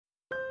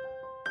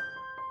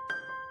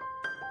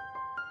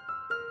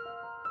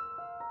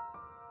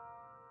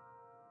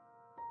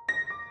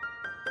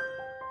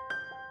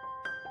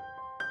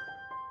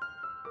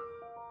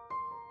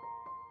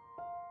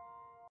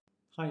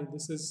Hi,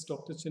 this is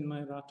Dr.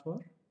 Chinmaya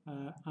Rathore.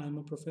 I'm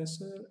a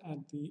professor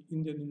at the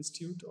Indian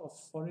Institute of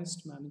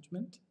Forest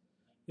Management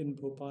in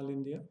Bhopal,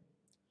 India.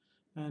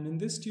 And in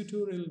this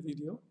tutorial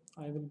video,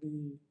 I will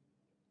be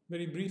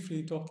very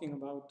briefly talking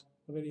about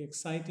a very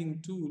exciting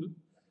tool,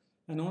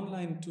 an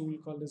online tool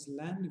called as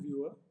Land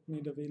Viewer,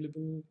 made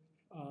available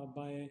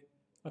by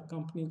a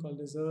company called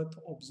as Earth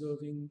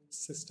Observing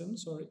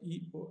Systems, or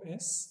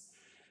EOS.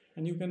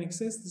 And you can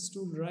access this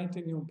tool right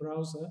in your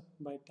browser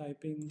by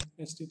typing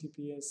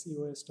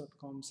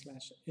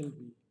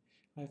https://eos.com/lb.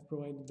 I've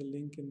provided the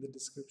link in the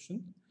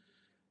description.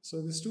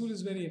 So this tool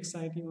is very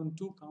exciting on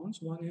two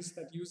counts. One is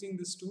that using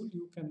this tool,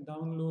 you can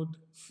download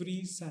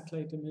free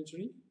satellite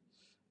imagery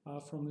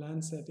from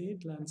Landsat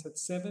 8, Landsat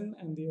 7,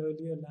 and the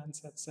earlier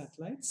Landsat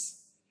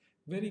satellites.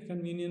 Very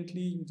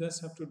conveniently, you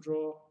just have to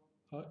draw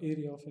an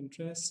area of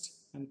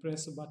interest and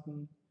press a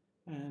button,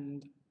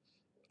 and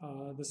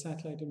the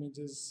satellite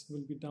images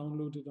will be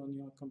downloaded on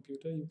your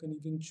computer. You can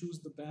even choose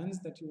the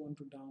bands that you want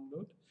to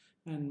download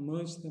and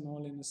merge them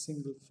all in a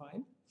single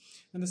file.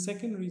 And the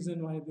second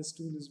reason why this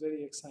tool is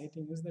very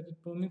exciting is that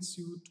it permits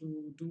you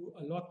to do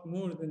a lot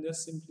more than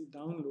just simply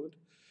download.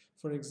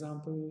 For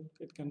example,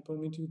 it can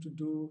permit you to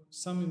do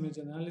some image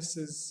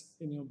analysis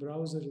in your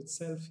browser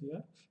itself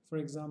here. For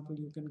example,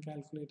 you can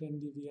calculate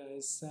NDVI,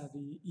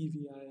 SAVI,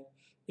 EVI,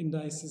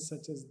 indices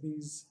such as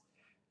these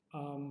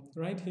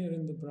right here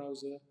in the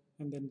browser,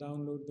 and then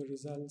download the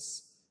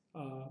results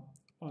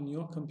on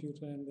your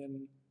computer and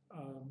then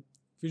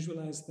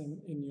visualize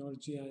them in your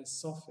GIS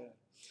software.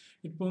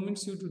 It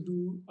permits you to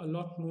do a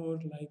lot more,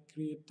 like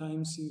create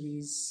time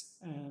series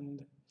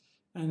and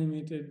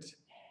animated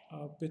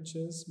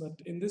pictures,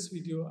 but in this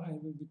video I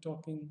will be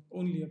talking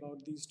only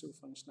about these two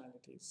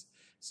functionalities.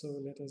 So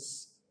let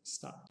us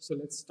start. So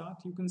let's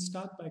start. You can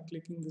start by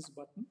clicking this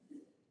button,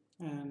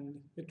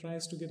 and it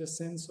tries to get a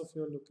sense of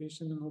your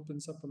location and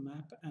opens up a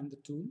map and the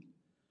tool.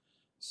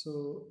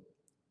 So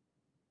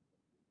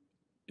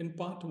in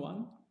part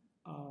one,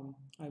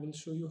 I will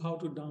show you how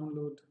to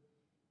download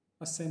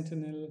a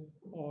Sentinel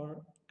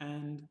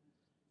and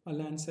a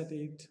Landsat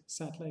 8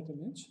 satellite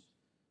image.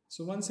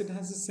 So once it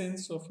has a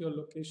sense of your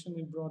location,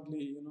 it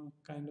broadly,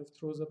 kind of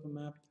throws up a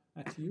map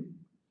at you.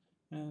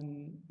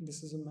 And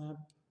this is a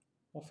map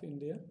of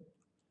India.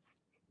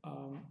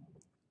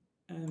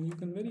 And you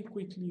can very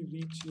quickly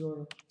reach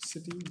your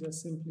city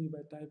just simply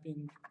by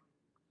typing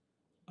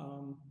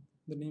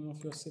the name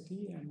of your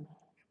city and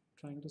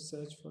trying to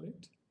search for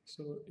it.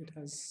 So it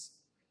has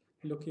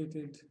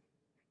located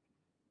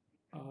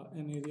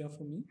an area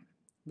for me,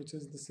 which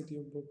is the city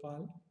of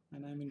Bhopal,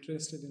 and I'm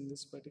interested in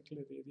this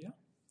particular area.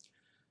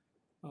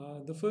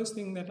 The first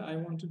thing that I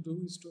want to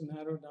do is to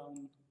narrow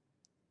down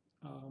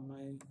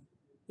my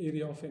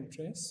area of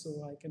interest.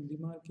 So I can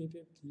demarcate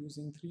it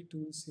using three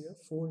tools here,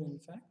 four in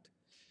fact.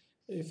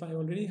 If I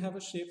already have a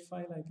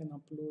shapefile, I can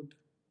upload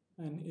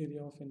an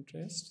area of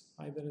interest,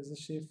 either as a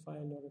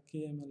shapefile or a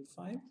KML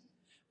file.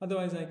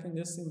 Otherwise, I can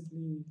just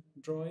simply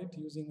draw it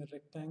using a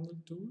rectangle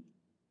tool,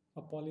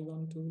 a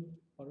polygon tool,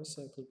 or a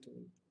circle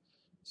tool.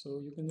 So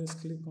you can just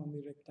click on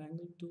the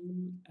rectangle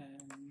tool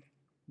and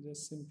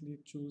just simply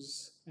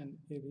choose an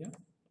area.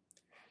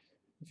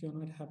 If you're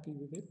not happy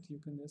with it, you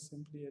can just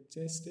simply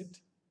adjust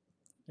it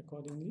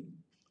accordingly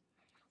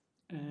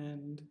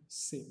and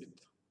save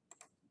it.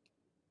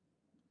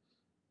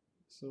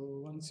 So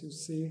once you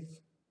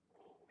save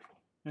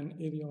an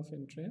area of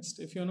interest,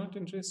 if you're not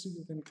interested,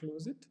 you can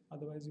close it.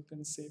 Otherwise, you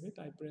can save it.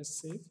 I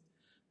press save.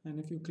 And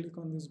if you click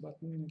on this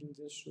button, it will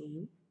just show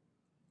you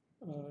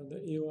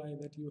the AOI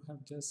that you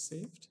have just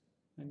saved,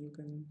 and you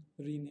can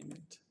rename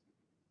it.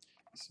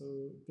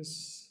 So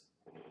this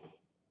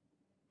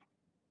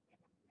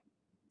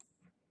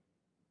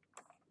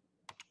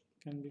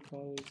can be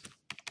called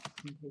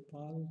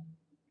Bhopal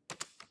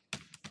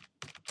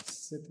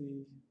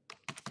City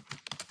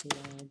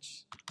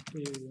Large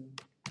Area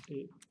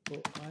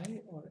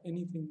AOI, or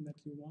anything that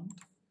you want.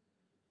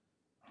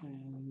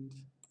 And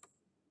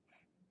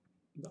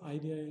the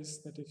idea is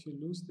that if you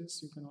lose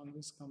this, you can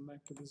always come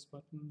back to this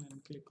button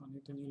and click on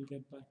it, and you'll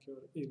get back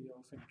your area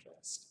of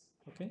interest.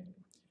 Okay.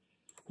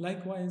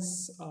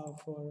 Likewise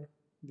for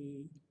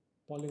the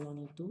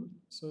polygonal tool.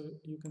 So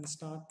you can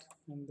start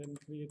and then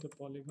create a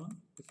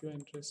polygon if you're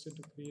interested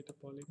to create a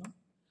polygon.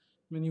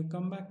 When you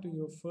come back to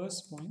your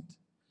first point,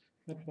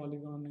 that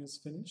polygon is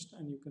finished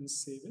and you can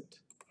save it.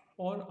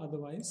 Or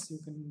otherwise, you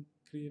can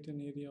create an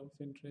area of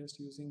interest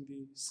using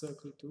the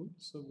circle tool.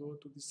 So go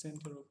to the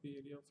center of the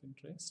area of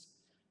interest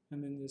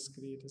and then just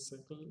create a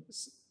circle.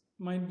 This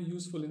might be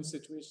useful in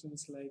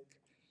situations like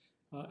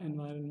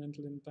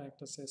environmental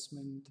impact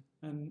assessment.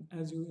 And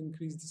as you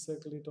increase the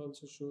circle, it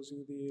also shows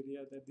you the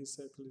area that the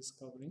circle is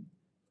covering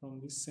from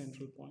the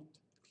central point.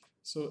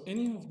 So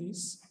any of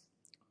these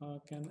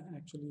can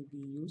actually be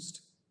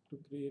used to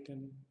create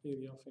an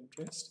area of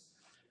interest.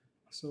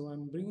 So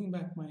I'm bringing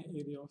back my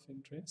area of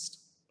interest,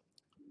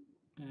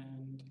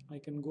 and I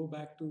can go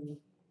back to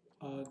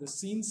the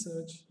scene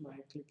search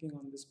by clicking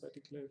on this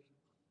particular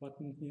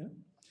button here.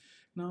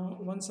 Now,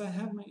 once I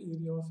have my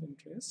area of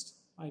interest,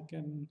 I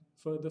can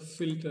further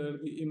filter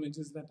the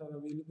images that are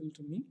available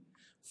to me.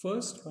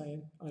 First, by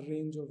a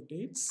range of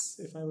dates.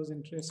 If I was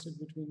interested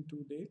between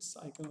two dates,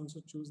 I can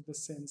also choose the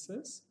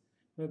sensors,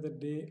 whether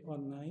day or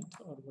night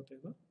or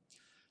whatever.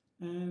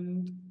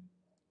 And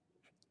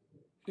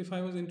if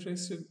I was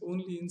interested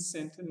only in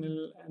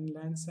Sentinel and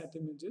Landsat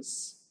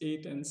images,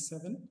 8 and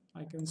 7,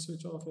 I can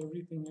switch off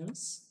everything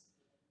else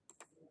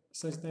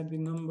such that the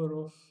number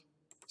of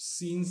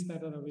scenes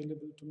that are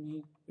available to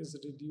me is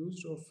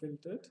reduced or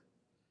filtered,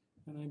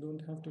 and I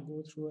don't have to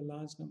go through a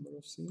large number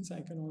of scenes.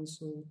 I can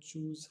also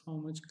choose how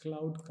much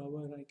cloud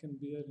cover I can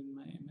bear in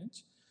my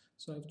image.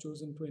 So I've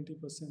chosen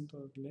 20%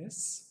 or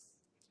less.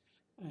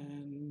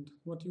 And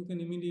what you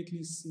can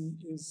immediately see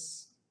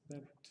is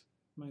that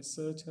my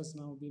search has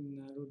now been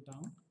narrowed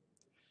down.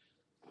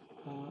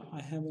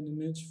 I have an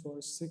image for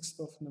 6th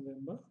of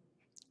November.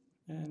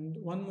 And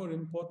one more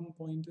important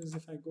point is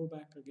if I go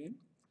back again,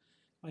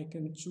 I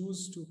can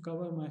choose to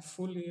cover my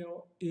full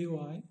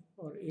AOI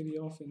or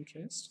area of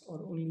interest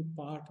or only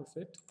part of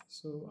it.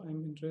 So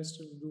I'm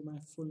interested to do my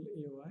full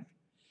AOI.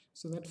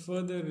 So that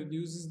further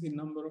reduces the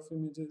number of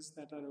images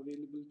that are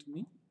available to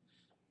me.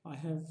 I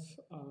have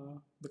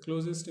the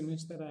closest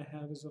image that I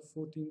have is of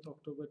 14th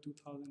October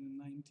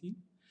 2019.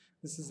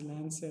 This is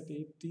Landsat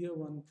 8 Tier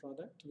 1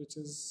 product, which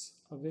is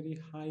a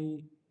very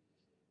high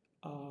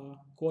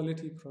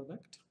quality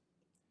product.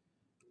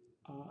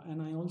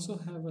 And I also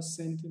have a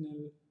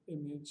Sentinel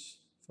image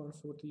for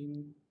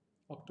 14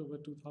 October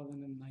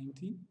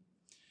 2019.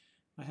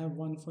 I have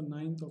one for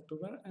 9th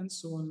October and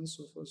so on and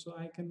so forth. So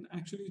I can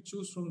actually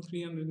choose from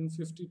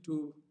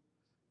 352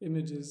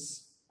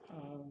 images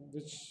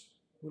which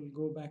will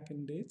go back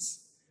in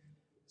dates.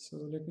 So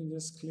let me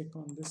just click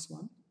on this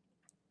one,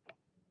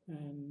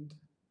 and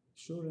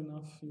sure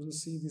enough you'll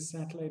see the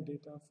satellite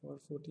data for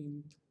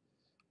 14th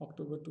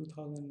October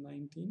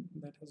 2019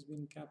 that has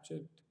been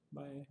captured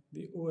by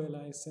the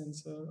OLI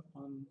sensor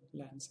on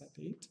Landsat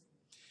 8.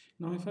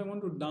 Now if I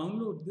want to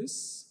download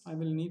this, I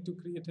will need to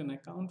create an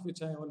account,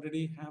 which I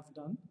already have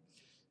done.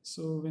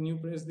 So when you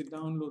press the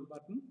download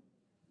button,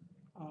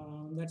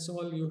 that's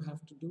all you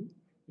have to do.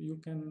 You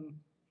can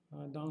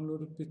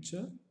download a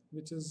picture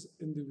which is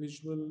in the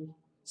visual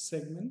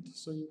segment.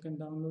 So you can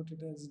download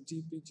it as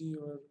GPG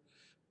or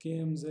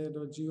KMZ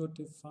or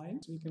GeoTIFF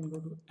files. We can go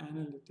to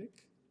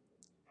Analytic,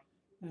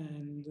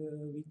 and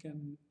we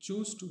can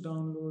choose to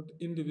download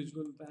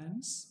individual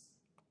bands.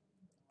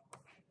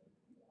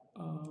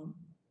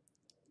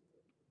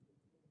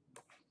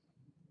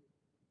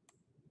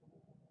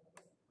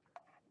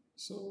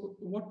 So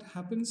what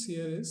happens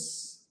here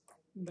is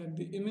that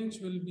the image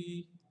will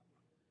be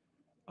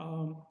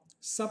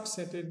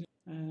subsetted,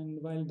 and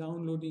while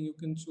downloading you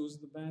can choose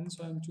the band.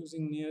 So I'm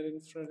choosing near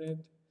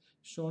infrared,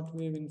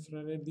 shortwave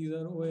infrared. These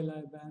are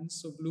OLI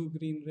bands, so blue,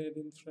 green, red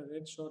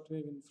infrared,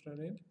 shortwave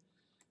infrared.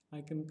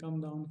 I can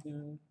come down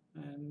here,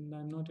 and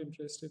I'm not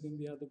interested in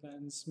the other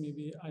bands.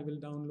 Maybe I will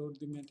download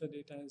the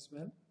metadata as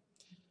well.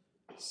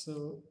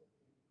 So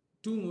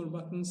two more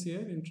buttons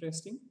here,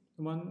 interesting.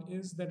 One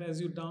is that as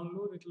you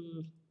download,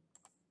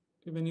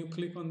 when you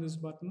click on this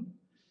button,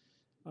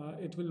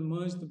 it will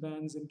merge the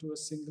bands into a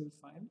single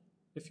file.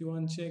 If you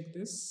uncheck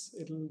this,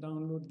 it will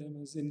download them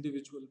as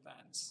individual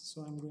bands.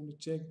 So I'm going to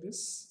check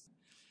this.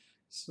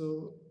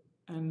 So,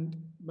 and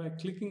by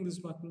clicking this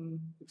button,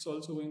 it's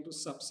also going to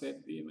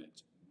subset the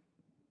image.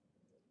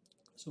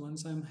 So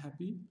once I'm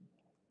happy,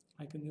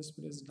 I can just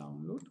press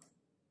download,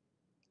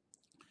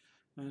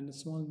 and a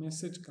small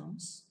message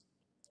comes,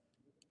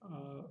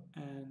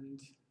 and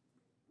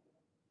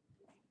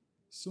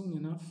soon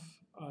enough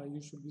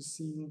you should be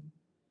seeing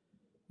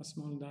a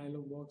small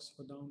dialog box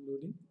for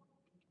downloading.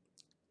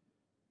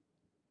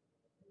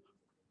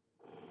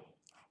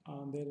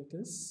 There it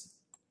is.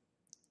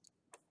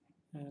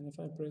 And if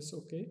I press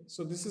OK,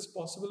 so this is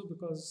possible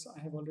because I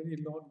have already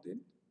logged in.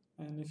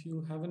 And if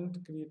you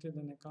haven't created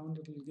an account,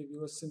 it will give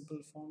you a simple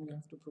form. You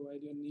have to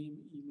provide your name,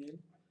 email,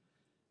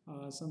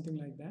 something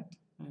like that,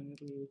 and it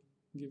will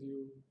give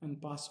you a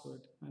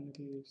password, and it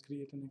will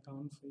create an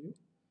account for you.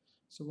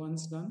 So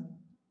once done,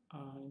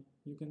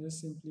 you can just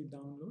simply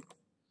download.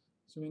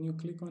 So when you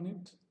click on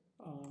it,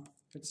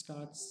 it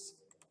starts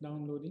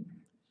downloading.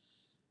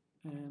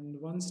 And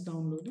once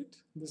downloaded,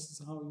 this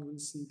is how you will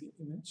see the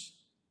image.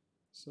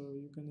 So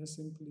you can just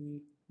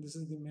simply, this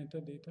is the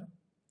metadata,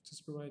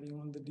 just providing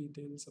all the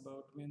details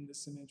about when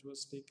this image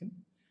was taken,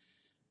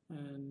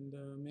 and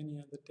many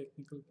other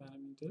technical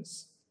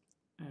parameters.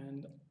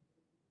 And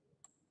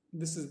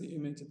this is the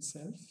image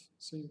itself.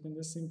 So you can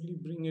just simply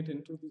bring it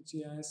into the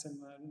GIS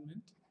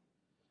environment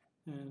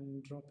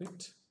and drop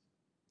it,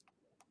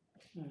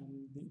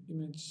 and the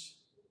image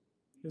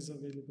is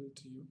available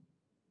to you.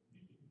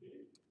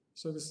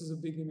 So this is a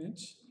big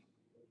image,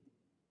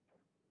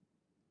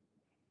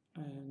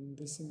 and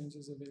this image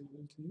is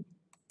available to you.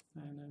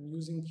 And I'm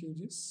using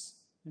QGIS,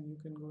 and you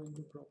can go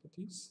into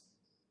properties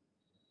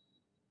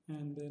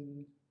and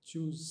then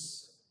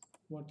choose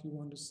what you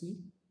want to see.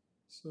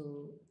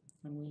 So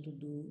I'm going to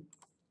do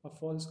a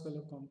false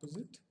color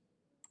composite,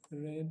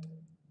 red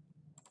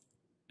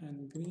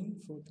and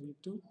green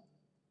 432,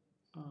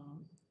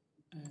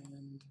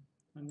 and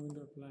I'm going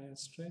to apply a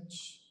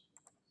stretch.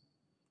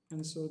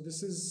 And so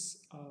this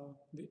is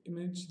the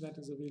image that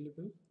is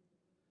available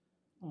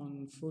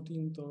on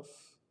 14th of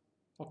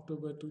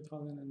October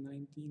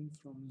 2019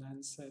 from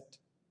Landsat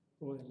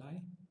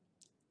OLI.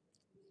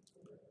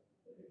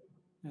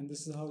 And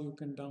this is how you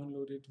can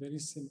download it very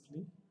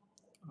simply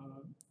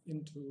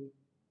into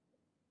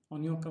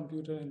on your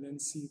computer and then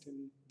see it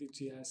in the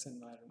GIS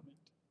environment.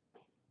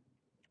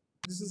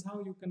 This is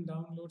how you can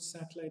download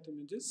satellite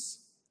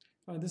images.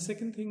 The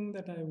second thing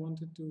that I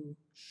wanted to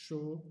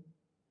show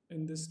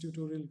in this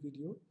tutorial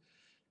video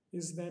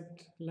is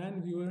that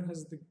Land Viewer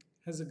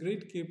has a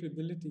great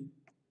capability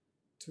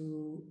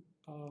to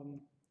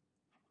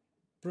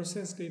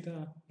process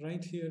data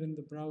right here in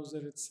the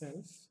browser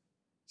itself.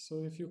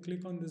 So if you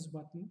click on this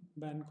button,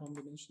 band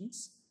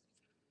combinations,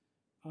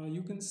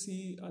 you can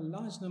see a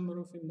large number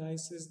of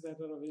indices that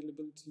are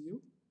available to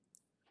you.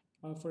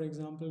 For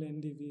example,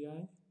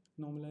 NDVI,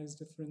 Normalized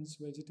Difference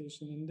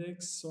Vegetation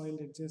Index, Soil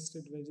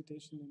Adjusted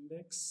Vegetation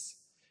Index,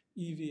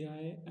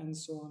 EVI, and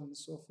so on and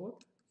so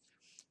forth.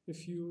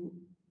 If you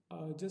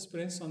just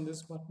press on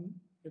this button,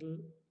 it'll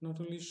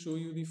not only show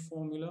you the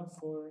formula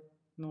for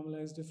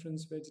Normalized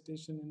Difference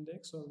Vegetation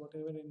Index or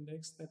whatever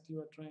index that you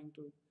are trying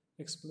to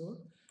explore,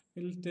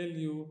 it'll tell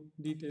you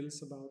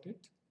details about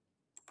it.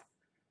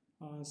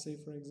 Say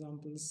for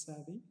example,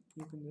 SAVI,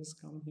 you can just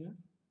come here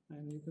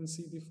and you can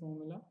see the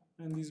formula,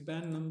 and these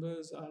band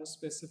numbers are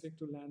specific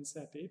to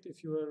Landsat 8.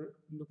 If you are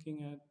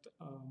looking at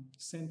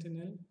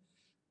Sentinel,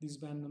 these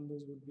band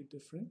numbers would be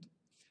different.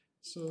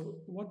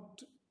 So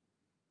what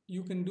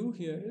you can do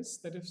here is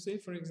that if, say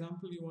for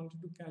example, you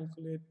wanted to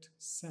calculate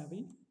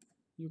SAVI,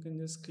 you can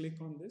just click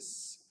on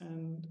this,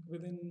 and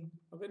within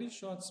a very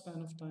short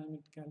span of time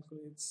it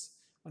calculates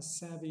a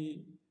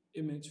SAVI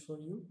image for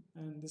you,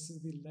 and this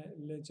is the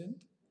legend.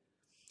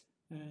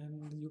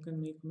 And you can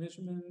make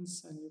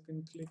measurements, and you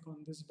can click on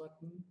this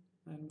button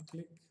and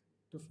click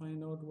to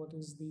find out what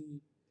is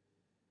the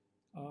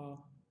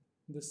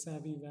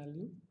SAVI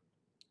value.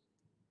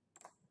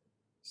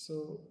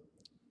 So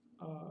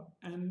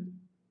and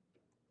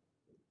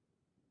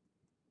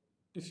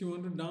if you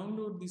want to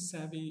download the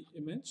SAVI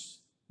image,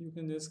 you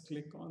can just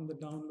click on the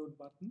download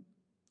button,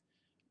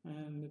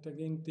 and it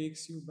again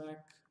takes you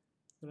back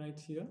right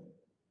here,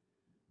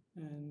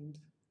 and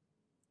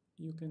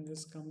you can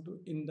just come to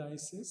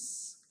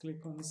indices,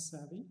 click on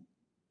SAVI,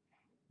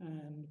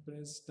 and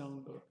press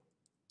download.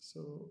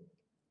 So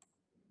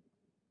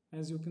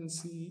as you can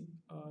see,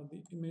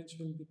 the image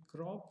will be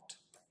cropped,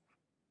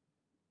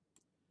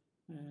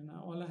 and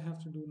all I have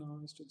to do now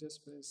is to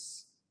just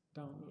press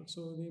download.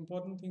 So the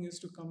important thing is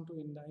to come to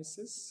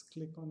indices,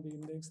 click on the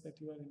index that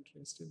you are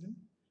interested in,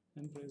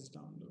 and press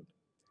download.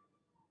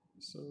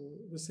 So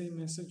the same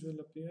message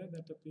will appear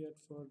that appeared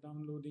for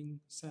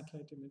downloading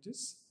satellite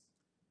images,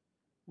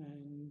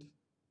 and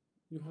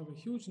you have a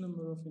huge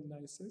number of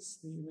indices.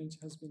 The image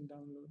has been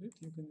downloaded.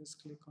 You can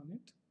just click on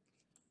it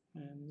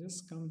and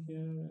just come here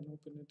and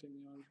open it in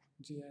your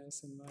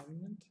GIS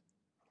environment,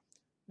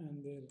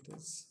 and there it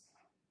is.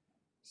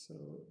 So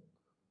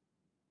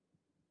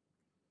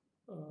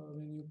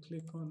when you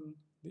click on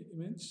the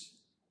image,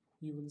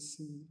 you will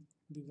see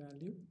the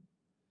value,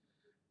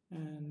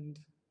 and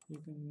you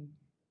can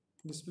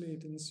display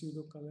it in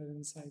pseudo color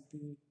inside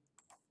the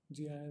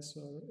GIS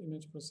or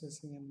image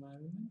processing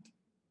environment.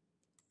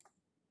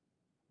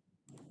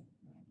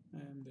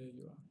 And there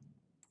you are.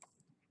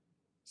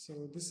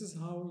 So this is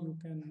how you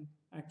can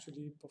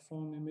actually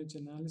perform image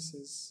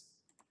analysis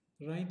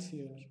right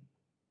here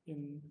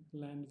in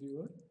Land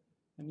Viewer,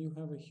 and you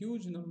have a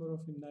huge number of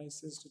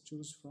indices to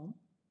choose from,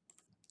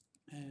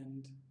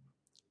 and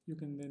you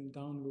can then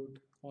download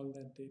all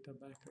that data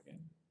back again.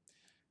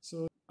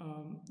 So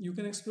you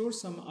can explore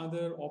some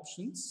other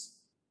options.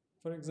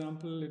 For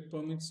example, it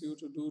permits you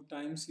to do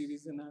time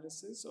series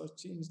analysis or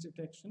change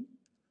detection,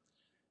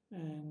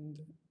 and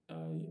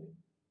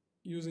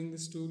using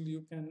this tool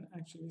you can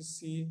actually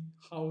see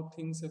how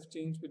things have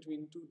changed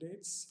between two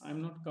dates. I'm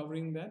not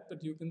covering that,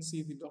 but you can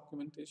see the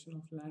documentation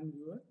of Land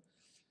Viewer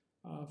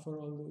for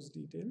all those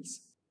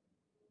details.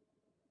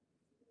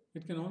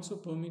 It can also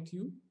permit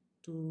you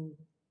to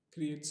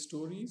create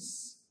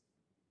stories,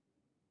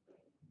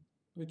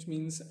 which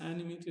means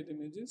animated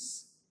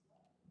images.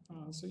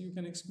 So you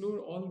can explore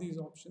all these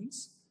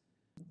options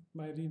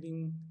by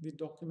reading the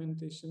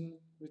documentation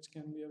which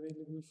can be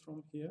available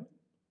from here.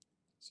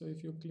 So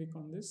if you click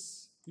on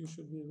this, you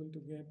should be able to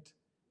get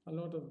a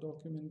lot of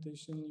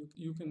documentation.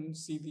 You can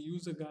see the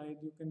user guide,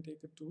 you can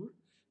take a tour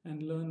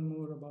and learn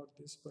more about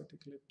this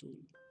particular tool.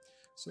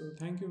 So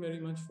thank you very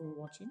much for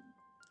watching,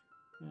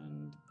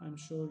 and I'm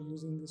sure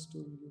using this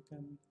tool you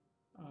can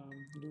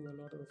do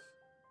a lot of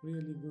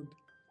really good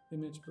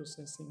image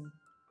processing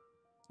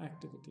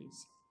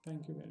activities.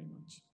 Thank you very much.